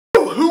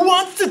Who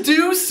wants to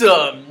do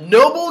some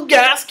noble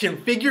gas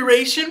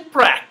configuration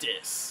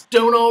practice?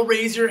 Don't all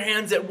raise your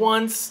hands at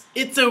once.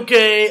 It's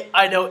okay,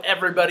 I know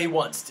everybody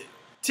wants to.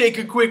 Take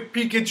a quick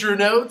peek at your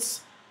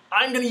notes.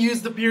 I'm going to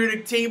use the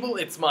periodic table.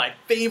 It's my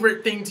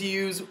favorite thing to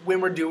use when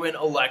we're doing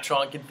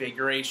electron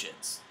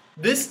configurations.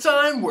 This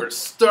time we're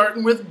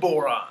starting with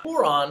boron.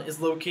 Boron is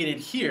located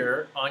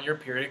here on your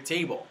periodic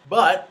table.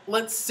 But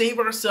let's save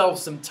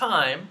ourselves some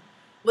time.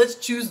 Let's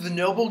choose the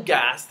noble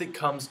gas that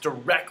comes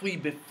directly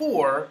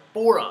before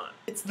boron.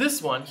 It's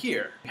this one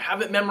here. If you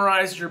haven't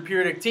memorized your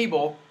periodic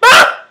table,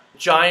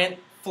 giant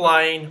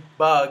flying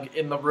bug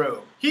in the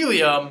room.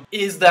 Helium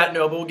is that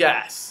noble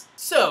gas.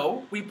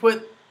 So we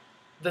put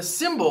the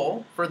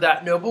symbol for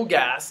that noble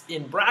gas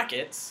in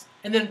brackets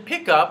and then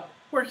pick up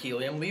where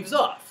helium leaves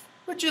off,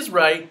 which is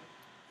right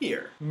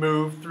here.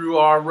 Move through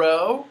our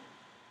row.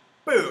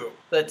 Boom.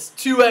 That's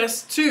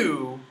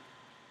 2s2,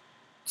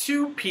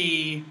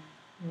 2p1.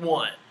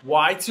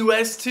 Why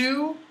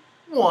 2s2?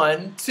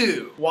 1,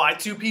 2. Why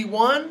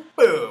 2p1?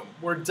 Boom.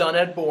 We're done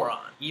at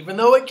boron. Even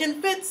though it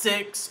can fit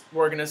 6,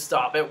 we're going to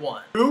stop at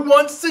 1. Who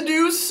wants to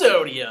do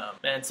sodium?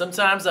 Man,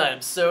 sometimes I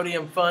am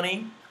sodium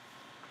funny.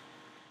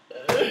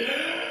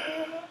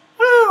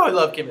 Oh, I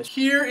love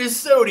chemistry. Here is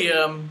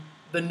sodium.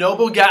 The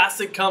noble gas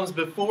that comes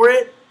before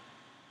it,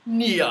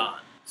 neon.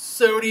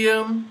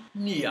 Sodium,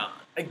 neon.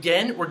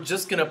 Again, we're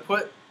just going to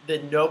put the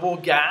noble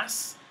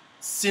gas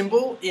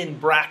symbol in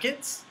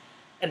brackets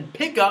and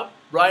pick up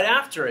right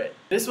after it.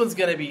 This one's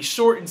going to be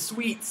short and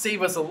sweet,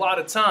 save us a lot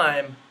of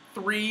time.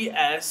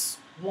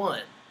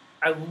 3s1.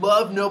 I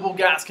love noble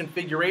gas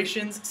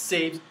configurations,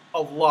 saves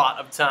a lot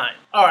of time.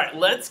 Alright,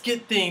 let's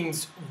get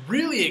things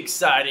really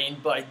exciting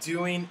by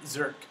doing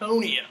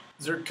zirconium.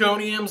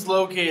 Zirconium's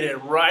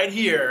located right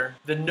here.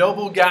 The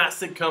noble gas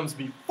that comes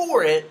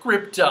before it,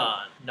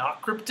 krypton,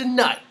 not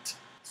kryptonite.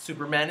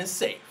 Superman is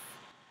safe.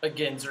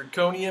 Again,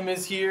 zirconium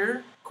is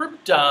here.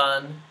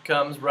 Krypton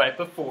comes right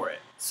before it.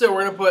 So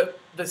we're going to put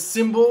the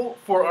symbol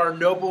for our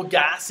noble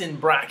gas in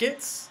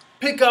brackets.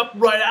 Pick up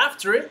right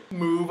after it,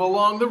 move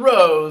along the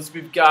rows.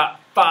 We've got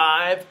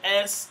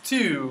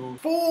 5s2,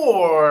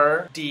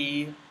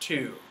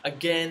 4d2.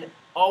 Again,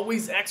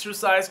 always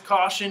exercise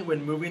caution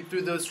when moving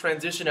through those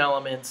transition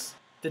elements.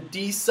 The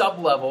D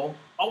sublevel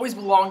always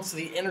belongs to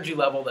the energy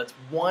level that's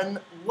one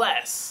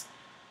less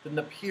than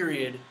the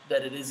period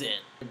that it is in.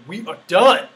 We are done.